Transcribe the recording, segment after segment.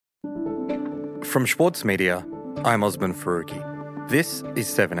From Sports Media, I'm Osman Faruqi. This is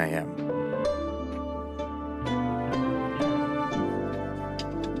 7am.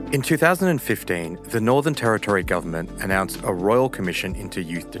 In 2015, the Northern Territory government announced a royal commission into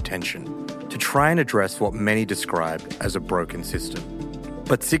youth detention to try and address what many describe as a broken system.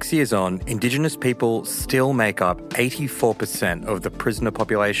 But 6 years on, Indigenous people still make up 84% of the prisoner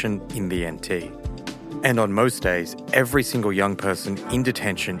population in the NT. And on most days, every single young person in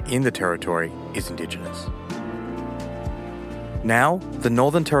detention in the Territory is Indigenous. Now, the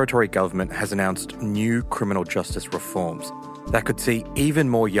Northern Territory government has announced new criminal justice reforms that could see even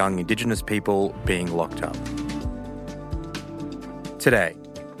more young Indigenous people being locked up. Today,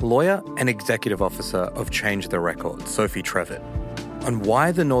 lawyer and executive officer of Change the Record, Sophie Trevitt, on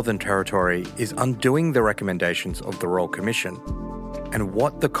why the Northern Territory is undoing the recommendations of the Royal Commission and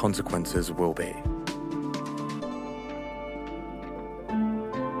what the consequences will be.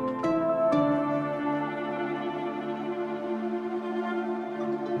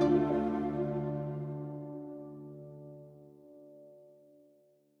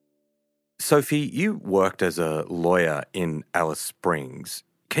 Sophie, you worked as a lawyer in Alice Springs.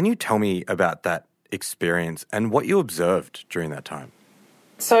 Can you tell me about that experience and what you observed during that time?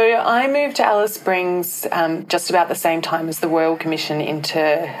 So I moved to Alice Springs just about the same time as the Royal Commission into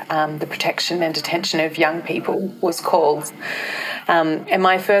the protection and detention of young people was called. And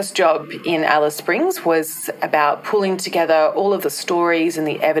my first job in Alice Springs was about pulling together all of the stories and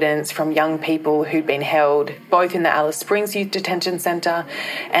the evidence from young people who'd been held both in the Alice Springs Youth Detention Centre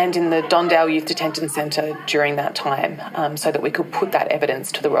and in the Dondale Youth Detention Centre during that time, so that we could put that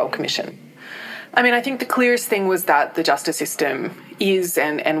evidence to the Royal Commission. I mean, I think the clearest thing was that the justice system is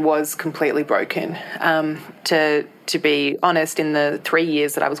and was completely broken. To be honest, in the 3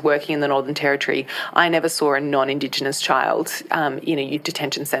 years that I was working in the Northern Territory, I never saw a non-Indigenous child in a youth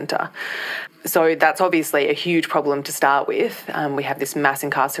detention centre. So that's obviously a huge problem to start with. We have this mass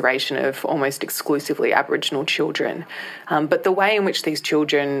incarceration of almost exclusively Aboriginal children. But the way in which these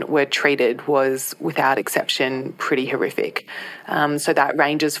children were treated was, without exception, pretty horrific. So that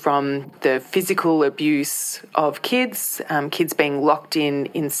ranges from the physical abuse of kids, kids being locked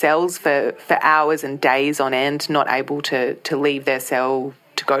in cells for hours and days on end, not able to leave their cell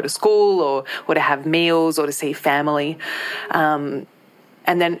to go to school or to have meals or to see family.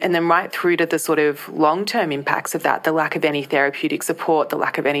 And then right through to the sort of long-term impacts of that, the lack of any therapeutic support, the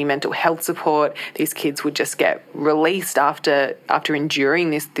lack of any mental health support. These kids would just get released after enduring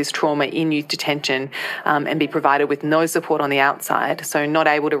this trauma in youth detention and be provided with no support on the outside, so not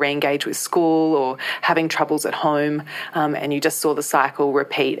able to re-engage with school or having troubles at home, and you just saw the cycle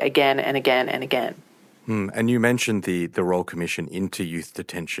repeat again and again and again. And you mentioned the Royal Commission into youth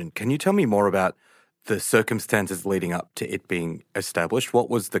detention. Can you tell me more about the circumstances leading up to it being established? What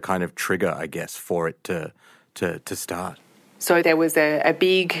was the kind of trigger, I guess, for it to start? So there was a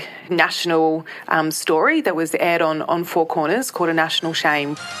big national story that was aired on Four Corners called A National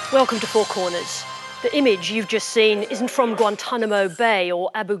Shame. Welcome to Four Corners. The image you've just seen isn't from Guantanamo Bay or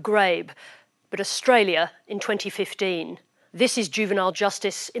Abu Ghraib, but Australia in 2015. This is juvenile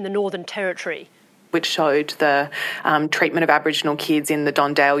justice in the Northern Territory, which showed the treatment of Aboriginal kids in the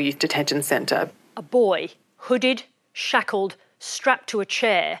Dondale Youth Detention Centre. A boy, hooded, shackled, strapped to a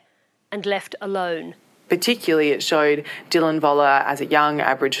chair and left alone. Particularly, it showed Dylan Voller as a young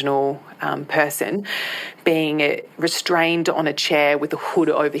Aboriginal person being restrained on a chair with a hood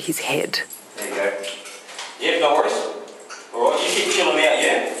over his head. There you go. Yep, no worries. All right, you keep chilling out,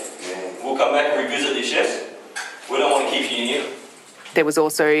 yeah? We'll come back and revisit this, yes? We don't want to keep you in here. There was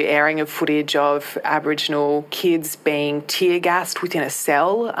also airing of footage of Aboriginal kids being tear-gassed within a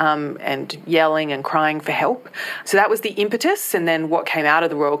cell and yelling and crying for help. So that was the impetus, and then what came out of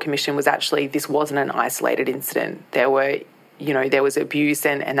the Royal Commission was actually this wasn't an isolated incident. There was abuse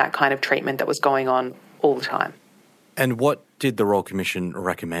and that kind of treatment that was going on all the time. And what did the Royal Commission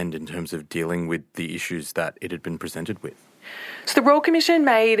recommend in terms of dealing with the issues that it had been presented with? So the Royal Commission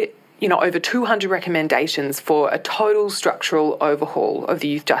made over 200 recommendations for a total structural overhaul of the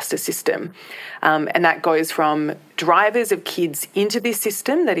youth justice system. And that goes from drivers of kids into this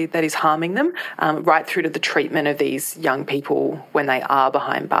system that is harming them, right through to the treatment of these young people when they are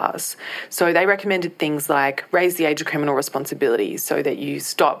behind bars. So they recommended things like raise the age of criminal responsibility so that you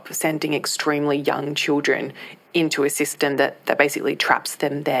stop sending extremely young children into a system that basically traps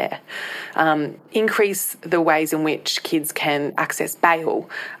them there. Increase the ways in which kids can access bail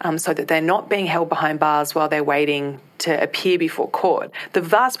so that they're not being held behind bars while they're waiting to appear before court. The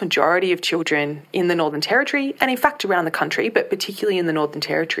vast majority of children in the Northern Territory, and in fact around the country, but particularly in the Northern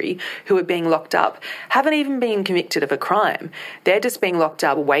Territory, who are being locked up, haven't even been convicted of a crime. They're just being locked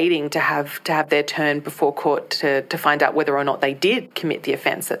up waiting to have their turn before court to find out whether or not they did commit the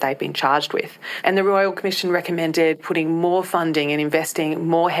offence that they've been charged with. And the Royal Commission recommended putting more funding and investing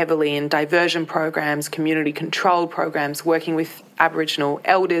more heavily in diversion programs, community control programs, working with Aboriginal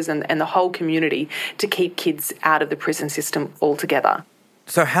elders and the whole community to keep kids out of the prison system altogether.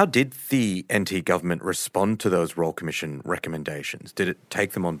 So how did the NT government respond to those Royal Commission recommendations? Did it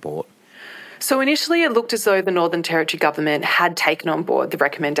take them on board? So initially it looked as though the Northern Territory government had taken on board the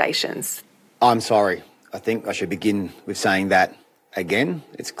recommendations. I'm sorry. I think I should begin with saying that, again,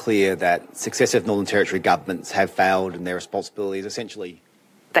 it's clear that successive Northern Territory governments have failed in their responsibilities, essentially.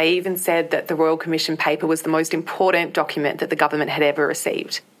 They even said that the Royal Commission paper was the most important document that the government had ever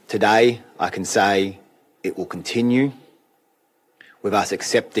received. Today, I can say it will continue with us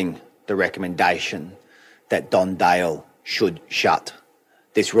accepting the recommendation that Don Dale should shut.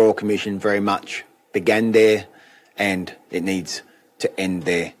 This Royal Commission very much began there and it needs to end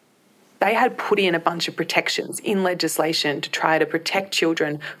there. They had put in a bunch of protections in legislation to try to protect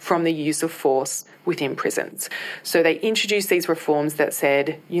children from the use of force within prisons. So they introduced these reforms that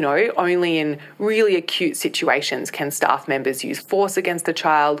said, only in really acute situations can staff members use force against a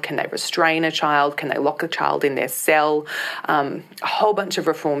child, can they restrain a child, can they lock a child in their cell, a whole bunch of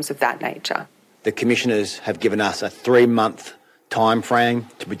reforms of that nature. The commissioners have given us a 3-month time frame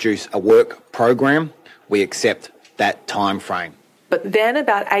to produce a work program. We accept that time frame. But then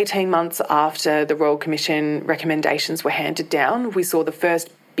about 18 months after the Royal Commission recommendations were handed down, we saw the first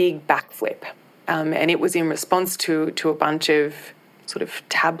big backflip. And it was in response to a bunch of sort of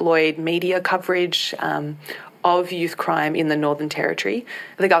tabloid media coverage of youth crime in the Northern Territory.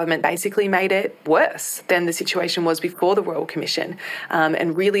 The government basically made it worse than the situation was before the Royal Commission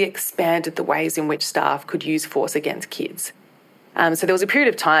and really expanded the ways in which staff could use force against kids. So there was a period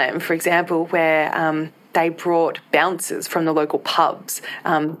of time, for example, where they brought bouncers from the local pubs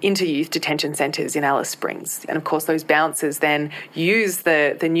into youth detention centres in Alice Springs. And of course, those bouncers then used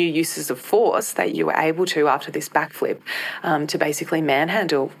the new uses of force that you were able to after this backflip to basically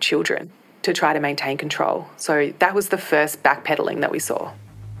manhandle children to try to maintain control. So that was the first backpedalling that we saw.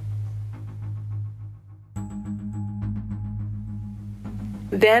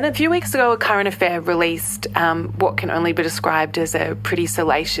 Then a few weeks ago, a Current Affair released what can only be described as a pretty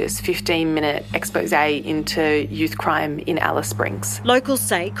salacious 15-minute expose into youth crime in Alice Springs. Locals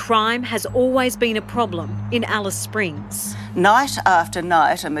say crime has always been a problem in Alice Springs. Night after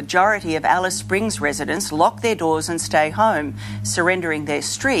night, a majority of Alice Springs residents lock their doors and stay home, surrendering their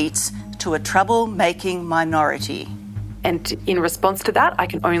streets to a trouble-making minority. And in response to that, I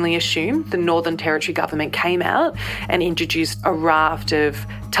can only assume the Northern Territory government came out and introduced a raft of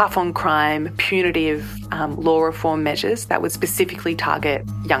tough on crime, punitive law reform measures that would specifically target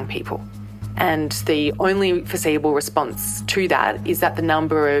young people. And the only foreseeable response to that is that the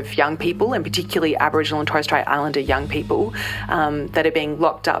number of young people, and particularly Aboriginal and Torres Strait Islander young people, that are being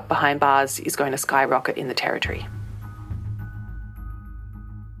locked up behind bars is going to skyrocket in the Territory.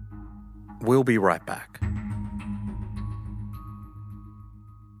 We'll be right back.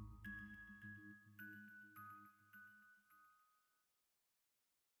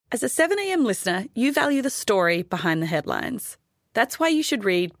 As a 7am listener, you value the story behind the headlines. That's why you should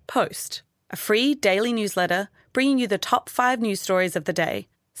read Post, a free daily newsletter bringing you the top 5 news stories of the day,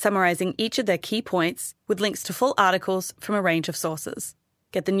 summarising each of their key points with links to full articles from a range of sources.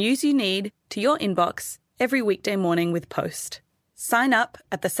 Get the news you need to your inbox every weekday morning with Post. Sign up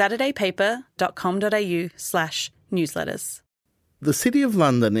at thesaturdaypaper.com.au/newsletters. The City of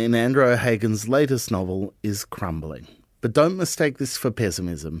London in Andrew O'Hagan's latest novel is crumbling. But don't mistake this for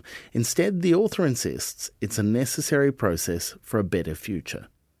pessimism. Instead, the author insists it's a necessary process for a better future.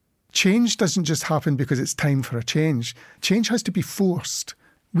 Change doesn't just happen because it's time for a change. Change has to be forced.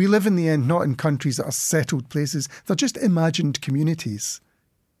 We live in the end not in countries that are settled places. They're just imagined communities.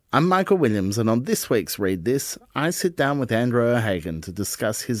 I'm Michael Williams, and on this week's Read This, I sit down with Andrew O'Hagan to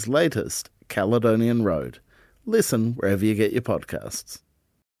discuss his latest, Caledonian Road. Listen wherever you get your podcasts.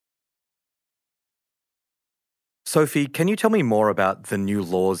 Sophie, can you tell me more about the new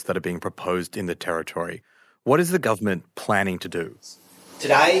laws that are being proposed in the Territory? What is the government planning to do?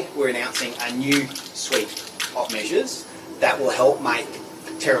 Today, we're announcing a new suite of measures that will help make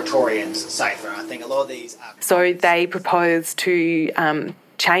Territorians safer. And I think a lot of these are... So they propose to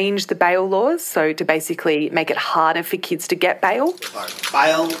change the bail laws, so to basically make it harder for kids to get bail.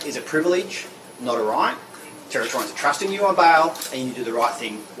 Bail is a privilege, not a right. Territorians are trusting you on bail, and you need to do the right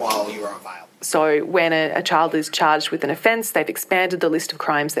thing while you're on bail. So when a child is charged with an offence, they've expanded the list of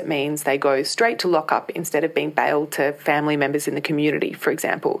crimes. That means they go straight to lockup instead of being bailed to family members in the community, for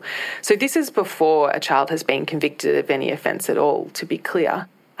example. So this is before a child has been convicted of any offence at all, to be clear.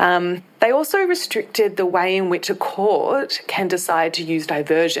 They also restricted the way in which a court can decide to use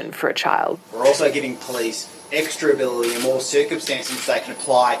diversion for a child. We're also giving police extra ability in more circumstances they can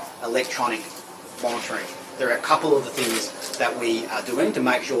apply electronic monitoring. There are a couple of the things that we are doing to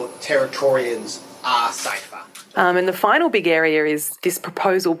make sure Territorians are safer. And the final big area is this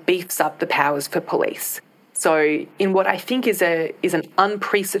proposal beefs up the powers for police. So in what I think is an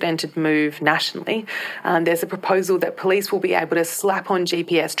unprecedented move nationally, there's a proposal that police will be able to slap on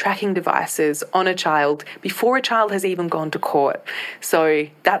GPS tracking devices on a child before a child has even gone to court. So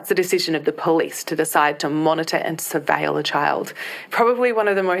that's the decision of the police to decide to monitor and surveil a child. Probably one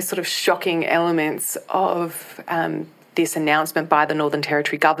of the most sort of shocking elements of this announcement by the Northern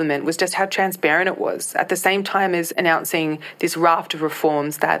Territory government was just how transparent it was. At the same time as announcing this raft of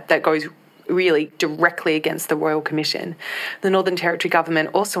reforms that goes really directly against the Royal Commission, the Northern Territory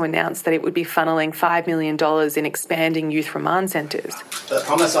government also announced that it would be funneling $5 million in expanding youth remand centres. The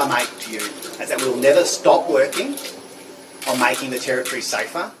promise I make to you is that we'll never stop working on making the Territory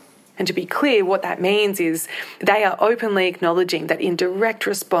safer. And to be clear, what that means is they are openly acknowledging that in direct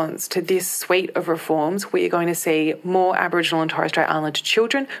response to this suite of reforms, we are going to see more Aboriginal and Torres Strait Islander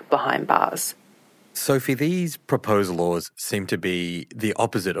children behind bars. Sophie, these proposed laws seem to be the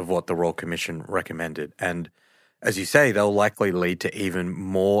opposite of what the Royal Commission recommended. And as you say, they'll likely lead to even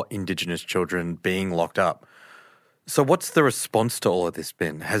more Indigenous children being locked up. So what's the response to all of this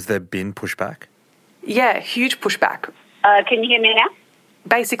been? Has there been pushback? Yeah, huge pushback. Can you hear me now?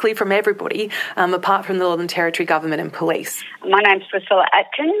 Basically from everybody, apart from the Northern Territory government and police. My name's Priscilla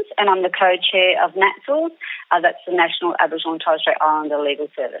Atkins and I'm the co-chair of NATSL, that's the National Aboriginal and Torres Strait Islander Legal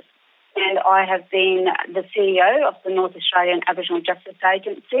Service. And I have been the CEO of the North Australian Aboriginal Justice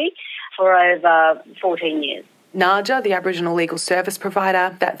Agency for over 14 years. NAJA, the Aboriginal legal service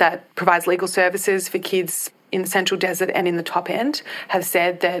provider that provides legal services for kids in the Central Desert and in the Top End, have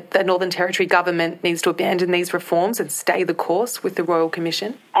said that the Northern Territory government needs to abandon these reforms and stay the course with the Royal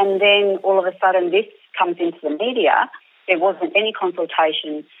Commission. And then all of a sudden this comes into the media. There wasn't any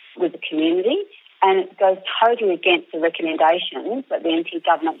consultation with the community, and it goes totally against the recommendations that the NT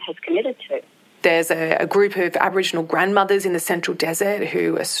government has committed to. There's a group of Aboriginal grandmothers in the Central Desert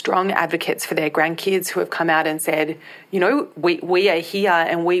who are strong advocates for their grandkids who have come out and said, you know, we are here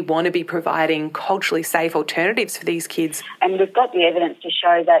and we want to be providing culturally safe alternatives for these kids. And we've got the evidence to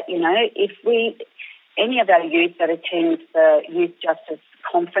show that, you know, if any of our youth that attend the Youth Justice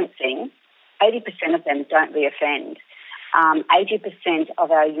Conferencing, 80% of them don't reoffend. 80%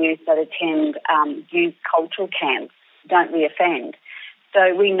 of our youth that attend youth cultural camps don't reoffend.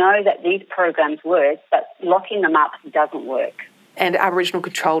 So we know that these programs work, but locking them up doesn't work. And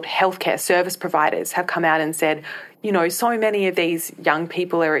Aboriginal-controlled healthcare service providers have come out and said, you know, so many of these young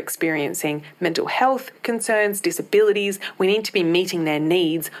people are experiencing mental health concerns, disabilities. We need to be meeting their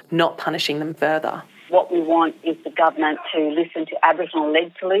needs, not punishing them further. What we want is the government to listen to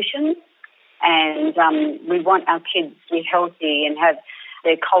Aboriginal-led solutions, and we want our kids to be healthy and have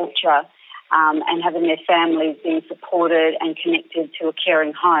their culture and having their families being supported and connected to a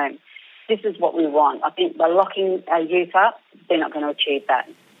caring home. This is what we want. I think by locking our youth up, they're not going to achieve that.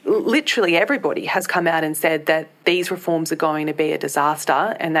 Literally everybody has come out and said that these reforms are going to be a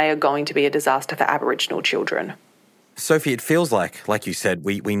disaster, and they are going to be a disaster for Aboriginal children. Sophie, it feels like you said,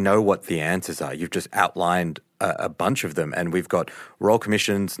 we know what the answers are. You've just outlined a bunch of them, and we've got Royal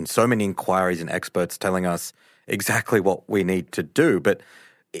Commissions and so many inquiries and experts telling us exactly what we need to do. But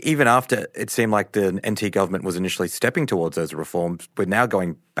even after it seemed like the NT government was initially stepping towards those reforms, we're now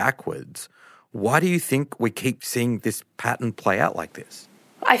going backwards. Why do you think we keep seeing this pattern play out like this?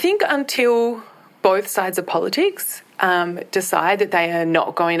 I think until both sides of politics decide that they are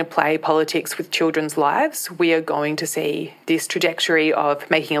not going to play politics with children's lives, we are going to see this trajectory of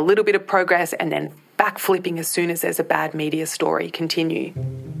making a little bit of progress and then backflipping as soon as there's a bad media story continue.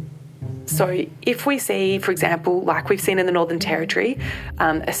 So if we see, for example, like we've seen in the Northern Territory,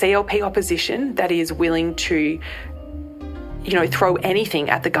 a CLP opposition that is willing to, you know, throw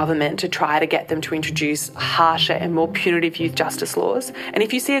anything at the government to try to get them to introduce harsher and more punitive youth justice laws. And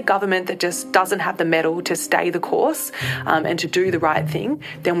if you see a government that just doesn't have the mettle to stay the course and to do the right thing,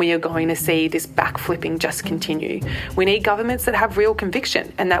 then we are going to see this backflipping just continue. We need governments that have real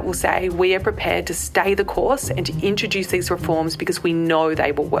conviction and that will say we are prepared to stay the course and to introduce these reforms because we know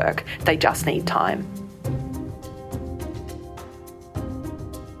they will work. They just need time.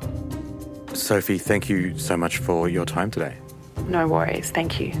 Sophie, thank you so much for your time today. No worries.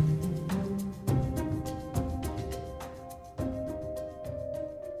 Thank you.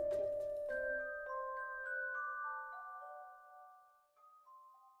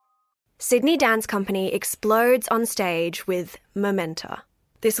 Sydney Dance Company explodes on stage with Momenta.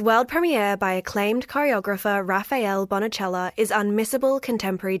 This world premiere by acclaimed choreographer Raphael Bonacella is unmissable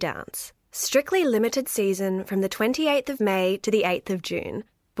contemporary dance. Strictly limited season from the 28th of May to the 8th of June.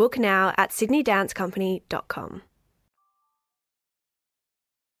 Book now at sydneydancecompany.com.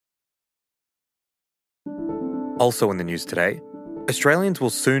 Also in the news today, Australians will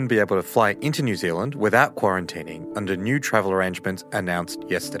soon be able to fly into New Zealand without quarantining under new travel arrangements announced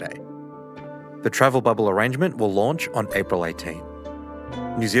yesterday. The travel bubble arrangement will launch on April 18.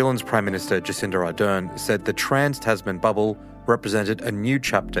 New Zealand's Prime Minister Jacinda Ardern said the Trans-Tasman bubble represented a new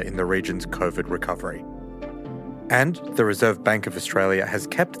chapter in the region's COVID recovery. And the Reserve Bank of Australia has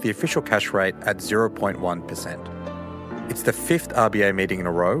kept the official cash rate at 0.1%. It's the fifth RBA meeting in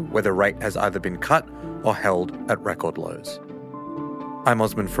a row where the rate has either been cut or held at record lows. I'm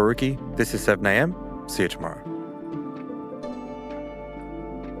Osman Faruqi. This is 7am. See you tomorrow.